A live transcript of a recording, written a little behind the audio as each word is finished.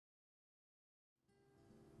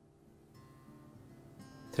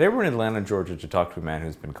Today we're in Atlanta, Georgia to talk to a man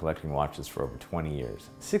who's been collecting watches for over 20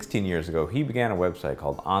 years. 16 years ago, he began a website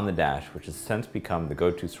called On the Dash, which has since become the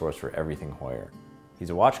go-to source for everything Heuer. He's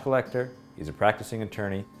a watch collector, he's a practicing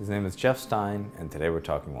attorney, his name is Jeff Stein, and today we're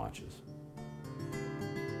talking watches.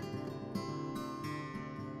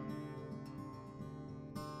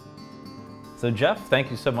 So Jeff, thank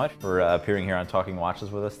you so much for appearing here on Talking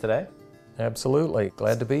Watches with us today. Absolutely,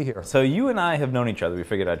 glad to be here. So you and I have known each other, we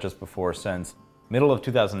figured out just before, since middle of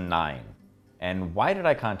 2009. And why did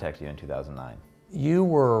I contact you in 2009? You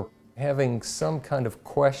were having some kind of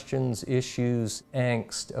questions, issues,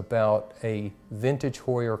 angst about a vintage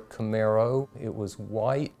Heuer Camaro. It was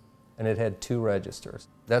white and it had 2 registers.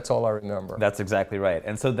 That's all I remember. That's exactly right.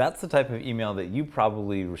 And so that's the type of email that you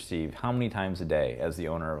probably receive how many times a day as the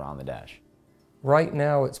owner of On the Dash? Right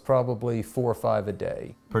now it's probably 4 or 5 a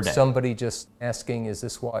day. Per day. Somebody just asking, is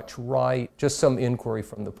this watch right? Just some inquiry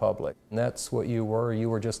from the public. And that's what you were. You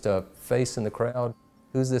were just a face in the crowd.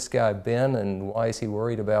 Who's this guy Ben and why is he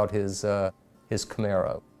worried about his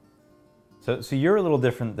Camaro? So you're a little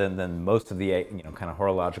different than most of the kind of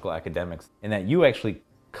horological academics in that you actually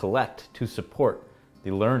collect to support the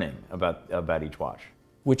learning about each watch.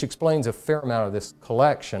 Which explains a fair amount of this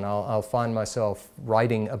collection. I'll find myself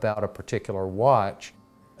writing about a particular watch,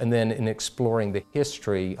 and then in exploring the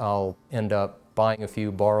history, I'll end up buying a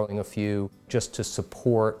few, borrowing a few, just to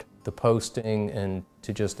support the posting and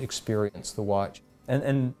to just experience the watch.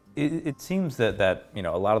 And it seems that a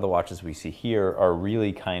lot of the watches we see here are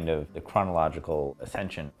really kind of the chronological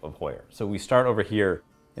ascension of Heuer. So we start over here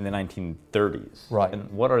in the 1930s. Right. And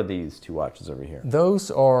what are these 2 watches over here?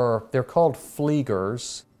 They're called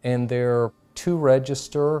Fliegers, and they're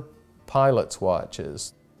 2-register pilot's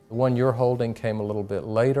watches. The one you're holding came a little bit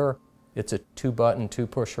later. It's a 2-button,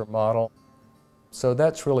 2-pusher model. So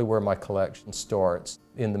that's really where my collection starts,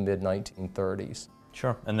 in the mid-1930s.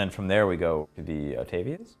 Sure. And then from there we go to the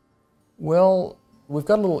Ottavias? Well, we've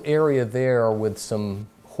got a little area there with some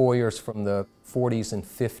Heuers from the 40s and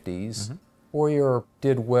 50s. Mm-hmm. Heuer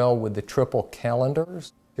did well with the triple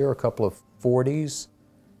calendars. Here are a couple of 40s,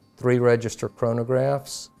 3-register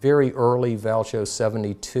chronographs, very early Valcho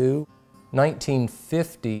 72.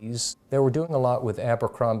 1950s, they were doing a lot with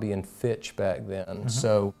Abercrombie and Fitch back then. Mm-hmm.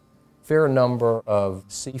 So fair number of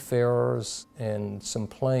seafarers and some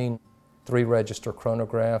plain 3-register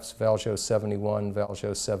chronographs, Valcho 71,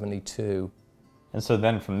 Valcho 72. And so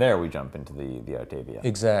then from there we jump into the Ottavia.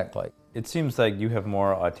 Exactly. It seems like you have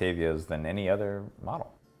more Ottavias than any other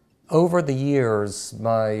model. Over the years,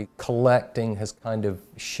 my collecting has kind of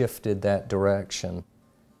shifted that direction.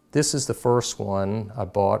 This is the first one I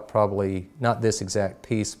bought, probably not this exact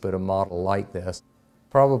piece, but a model like this,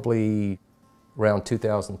 probably around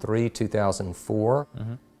 2003, 2004.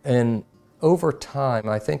 Mm-hmm. And over time,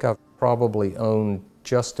 I think I've probably owned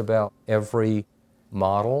just about every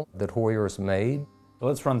model that Heuer has made. Well,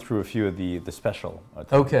 let's run through a few of the special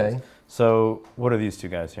Ottavias. Okay. So what are these 2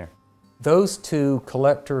 guys here? Those 2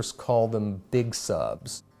 collectors call them big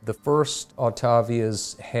subs. The first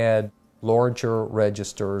Ottavias had larger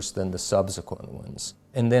registers than the subsequent ones.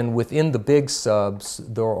 And then within the big subs,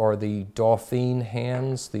 there are the Dauphine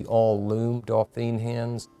hands, the all-lume Dauphine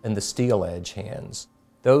hands, and the steel edge hands.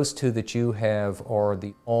 Those 2 that you have are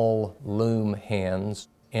the all-lume hands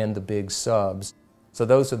and the big subs. So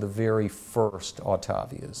those are the very first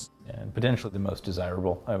Ottavias. And potentially the most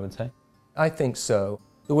desirable, I would say. I think so.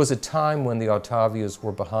 There was a time when the Ottavias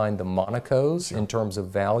were behind the Monacos Sure. in terms of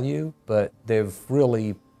value, but they've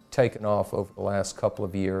really taken off over the last couple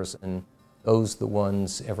of years, and those are the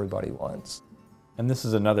ones everybody wants. And this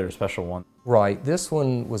is another special one. Right. This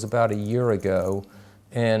one was about a year ago,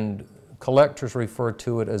 and collectors refer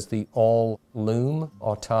to it as the all-lume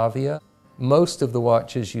Ottavia. Most of the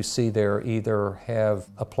watches you see there either have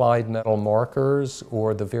applied metal markers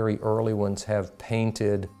or the very early ones have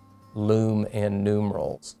painted lume and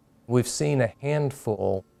numerals. We've seen a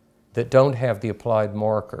handful that don't have the applied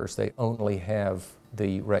markers. They only have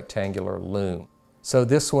the rectangular lume. So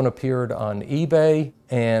this one appeared on eBay,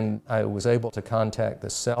 and I was able to contact the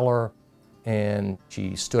seller, and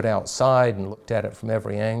she stood outside and looked at it from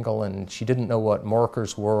every angle, and she didn't know what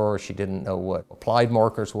markers were, she didn't know what applied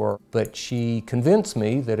markers were, but she convinced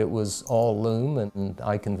me that it was all lume, and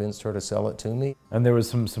I convinced her to sell it to me. And there was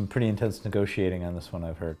some pretty intense negotiating on this one,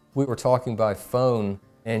 I've heard. We were talking by phone,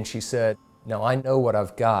 and she said, "Now I know what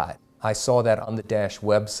I've got. I saw that on the Dash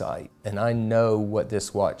website, and I know what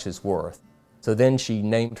this watch is worth." So then she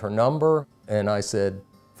named her number, and I said,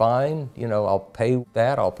 fine, I'll pay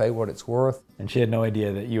that, I'll pay what it's worth. And she had no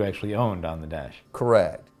idea that you actually owned On the Dash.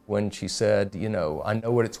 Correct. When she said, I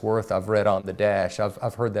know what it's worth, I've read On the Dash,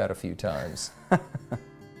 I've heard that a few times.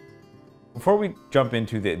 Before we jump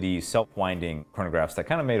into the self-winding chronographs that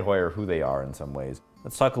kind of made Heuer who they are in some ways,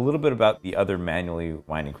 let's talk a little bit about the other manually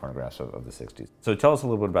winding chronographs of the 60s. So tell us a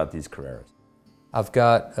little bit about these Carreras. I've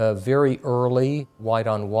got a very early white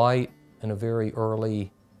on white and a very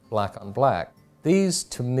early black on black. These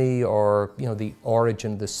to me are, the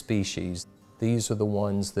origin of the species. These are the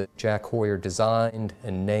ones that Jack Heuer designed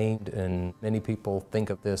and named, and many people think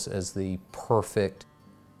of this as the perfect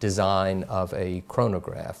design of a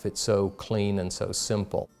chronograph. It's so clean and so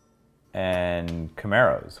simple. And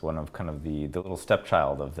Camaros, one of kind of the little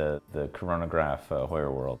stepchild of the chronograph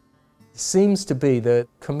Heuer world. Seems to be that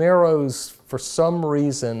Camaros, for some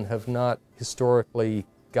reason, have not historically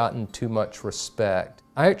gotten too much respect.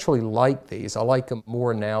 I actually like these. I like them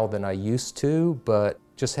more now than I used to, but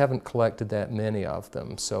just haven't collected that many of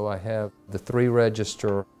them. So I have the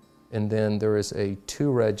 3-register, and then there is a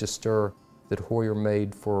 2-register that Heuer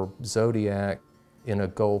made for Zodiac in a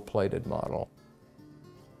gold-plated model.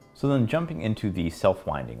 So then jumping into the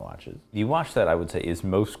self-winding watches, the watch that I would say is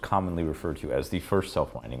most commonly referred to as the first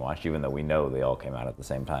self-winding watch, even though we know they all came out at the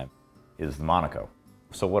same time, is the Monaco.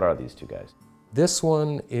 So what are these two guys? This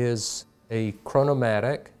one is a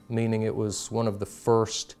chronomatic, meaning it was one of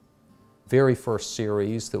the very first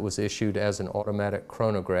series that was issued as an automatic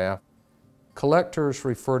chronograph. Collectors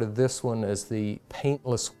refer to this one as the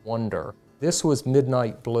Paintless Wonder. This was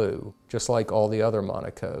midnight blue, just like all the other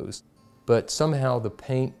Monacos, but somehow the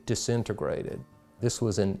paint disintegrated. This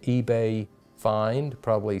was an eBay find,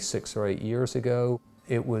 probably 6 or 8 years ago.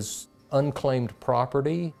 It was unclaimed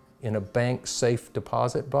property in a bank safe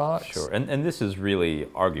deposit box. Sure, and this is really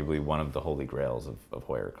arguably one of the holy grails of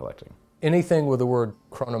Heuer collecting. Anything with the word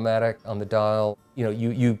chronomatic on the dial,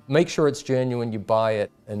 you make sure it's genuine, you buy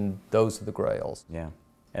it, and those are the grails. Yeah,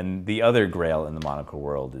 and the other grail in the Monaco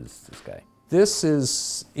world is this guy. This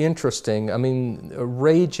is interesting. I mean, a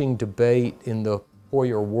raging debate in the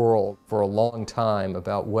Heuer world for a long time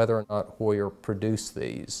about whether or not Heuer produced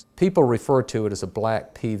these. People refer to it as a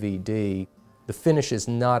black PVD. The finish is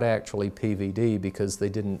not actually PVD because they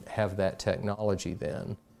didn't have that technology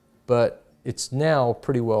then. But it's now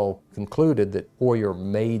pretty well concluded that Heuer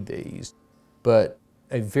made these, but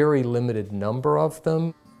a very limited number of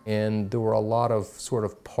them, and there were a lot of sort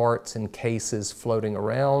of parts and cases floating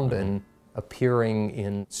around and appearing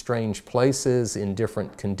in strange places in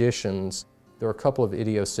different conditions. There are a couple of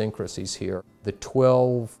idiosyncrasies here. The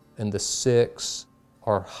 12 and the 6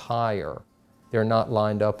 are higher. They're not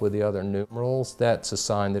lined up with the other numerals. That's a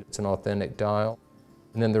sign that it's an authentic dial.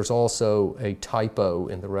 And then there's also a typo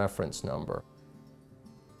in the reference number.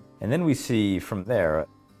 And then we see from there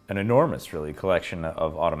an enormous, really, collection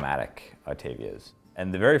of automatic Octavias.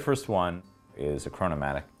 And the very first one is a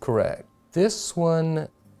chronomatic. Correct. This one,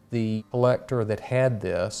 the collector that had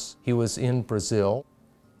this, he was in Brazil,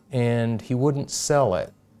 and he wouldn't sell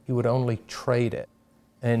it. He would only trade it.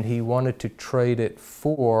 And he wanted to trade it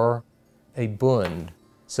for a Bund.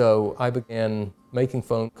 So I began making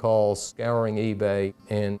phone calls, scouring eBay,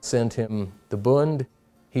 and sent him the Bund.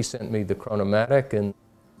 He sent me the chronomatic, and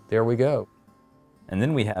there we go. And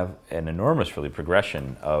then we have an enormous, really,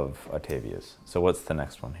 progression of Octavias. So what's the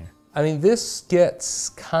next one here? I mean, this gets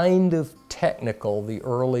kind of technical, the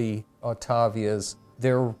early Octavias.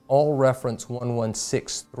 They're all reference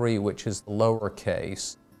 1163, which is the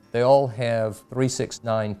lowercase. They all have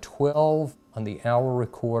 36912 on the hour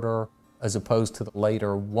recorder, as opposed to the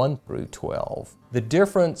later 1 through 12. The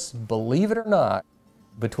difference, believe it or not,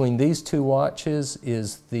 between these two watches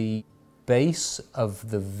is the base of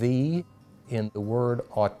the V in the word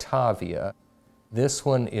Octavia. This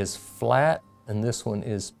one is flat and this one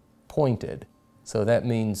is pointed. So that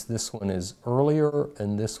means this one is earlier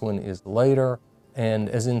and this one is later. And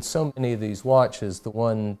as in so many of these watches, the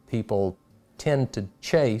one people tend to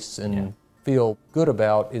chase and feel good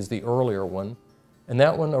about is the earlier one. And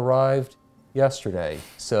that one arrived yesterday.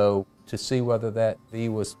 So to see whether that V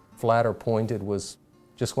was flat or pointed was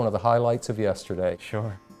just one of the highlights of yesterday.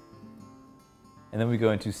 Sure. And then we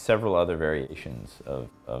go into several other variations of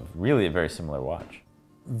really a very similar watch.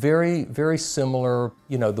 Very, very similar.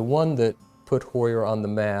 You know, the one that put Heuer on the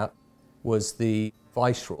map was the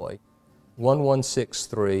Viceroy.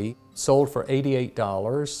 1163, sold for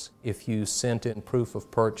 $88 if you sent in proof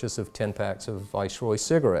of purchase of 10 packs of Viceroy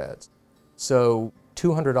cigarettes. So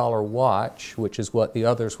 $200 watch, which is what the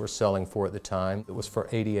others were selling for at the time, it was for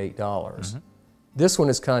 $88. This one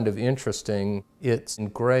is kind of interesting. It's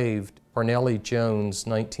engraved Parnelli Jones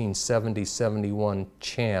 1970-71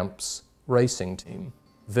 Champs racing team.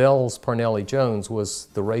 Vell's Parnelli Jones was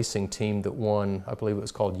the racing team that won, I believe it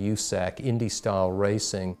was called USAC, Indy-style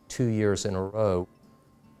racing, 2 years in a row.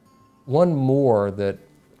 One more that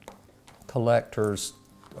collectors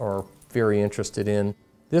are very interested in.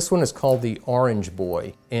 This one is called the Orange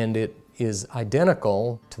Boy, and it is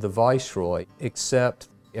identical to the Viceroy, except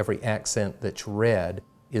every accent that's red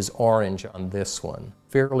is orange on this one.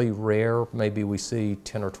 Fairly rare, maybe we see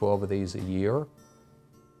 10 or 12 of these a year.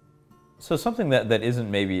 So something that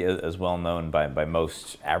isn't maybe as well known by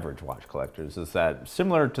most average watch collectors is that,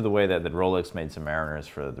 similar to the way that Rolex made Submariners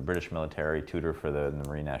for the British military, Tudor for the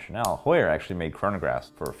Marine Nationale, Heuer actually made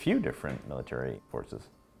chronographs for a few different military forces.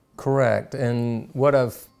 Correct, and what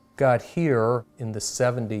I've got here in the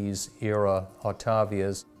 70s era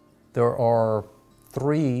Octavias, there are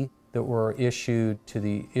 3 that were issued to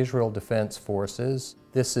the Israel Defense Forces.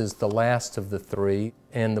 This is the last of the 3,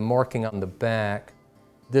 and the marking on the back,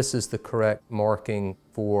 this is the correct marking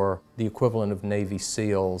for the equivalent of Navy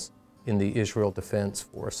SEALs in the Israel Defense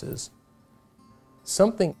Forces.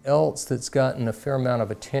 Something else that's gotten a fair amount of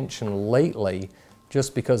attention lately,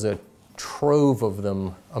 just because a trove of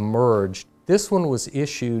them emerged, this one was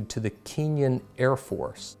issued to the Kenyan Air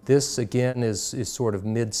Force. This again is sort of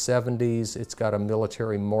mid-70s. It's got a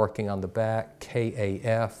military marking on the back,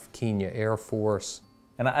 KAF, Kenya Air Force.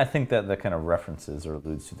 And I think that kind of references or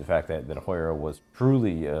alludes to the fact that Heuer was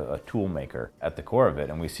truly a tool maker at the core of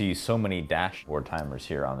it, and we see so many dashboard timers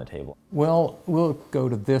here on the table. Well, we'll go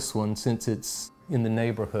to this one since it's in the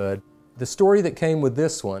neighborhood. The story that came with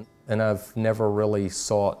this one, and I've never really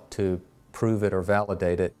sought to prove it or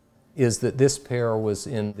validate it, is that this pair was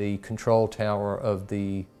in the control tower of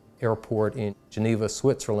the airport in Geneva,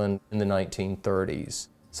 Switzerland in the 1930s.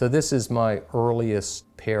 So this is my earliest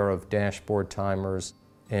pair of dashboard timers,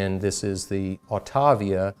 and this is the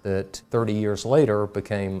Octavia that 30 years later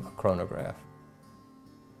became a chronograph.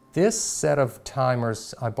 This set of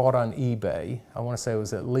timers I bought on eBay. I want to say it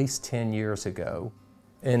was at least 10 years ago.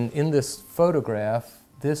 And in this photograph,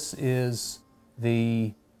 this is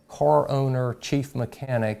the car owner, chief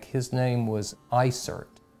mechanic. His name was Isert.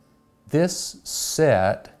 This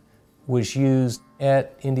set was used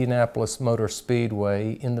at Indianapolis Motor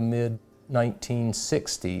Speedway in the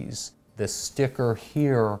mid-1960s. The sticker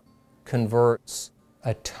here converts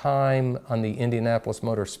a time on the Indianapolis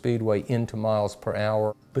Motor Speedway into miles per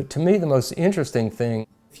hour. But to me, the most interesting thing,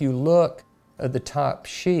 if you look at the top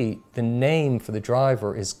sheet, the name for the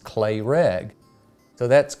driver is Clay Reg. So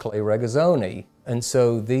that's Clay Regazzoni. And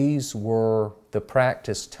so these were the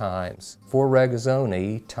practice times for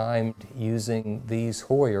Regazzoni, timed using these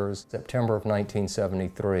Heuers, September of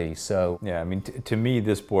 1973. So yeah, I mean, to me,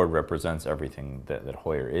 this board represents everything that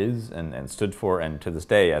Heuer is and stood for, and to this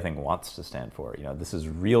day, I think wants to stand for. You know, this is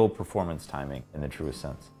real performance timing in the truest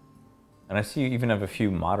sense. And I see you even have a few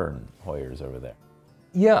modern Heuers over there.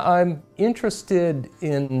 Yeah, I'm interested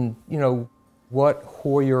in, what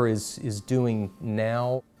Heuer is doing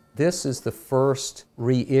now. This is the first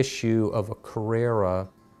reissue of a Carrera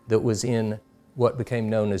that was in what became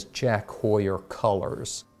known as Jack Heuer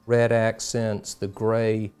colors. Red accents, the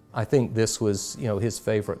gray. I think this was, his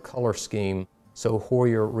favorite color scheme, so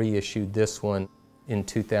Heuer reissued this one in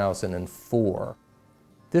 2004.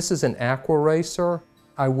 This is an Aqua Racer.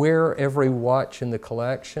 I wear every watch in the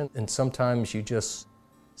collection, and sometimes you just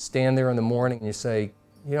stand there in the morning and you say,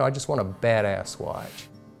 I just want a badass watch.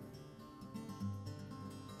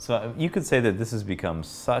 So you could say that this has become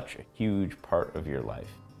such a huge part of your life.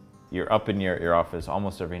 You're up in your office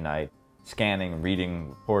almost every night, scanning, reading,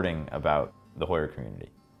 reporting about the Heuer community.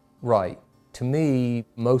 Right. To me,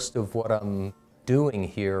 most of what I'm doing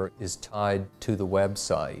here is tied to the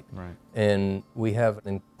website. Right. And we have an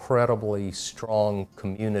incredibly strong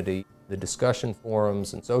community. The discussion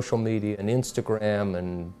forums and social media and Instagram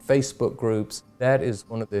and Facebook groups, that is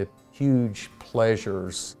one of the huge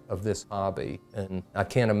pleasures of this hobby. And I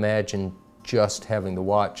can't imagine just having the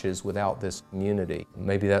watches without this community.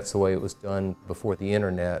 Maybe that's the way it was done before the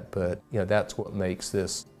internet, but that's what makes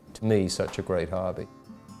this, to me, such a great hobby.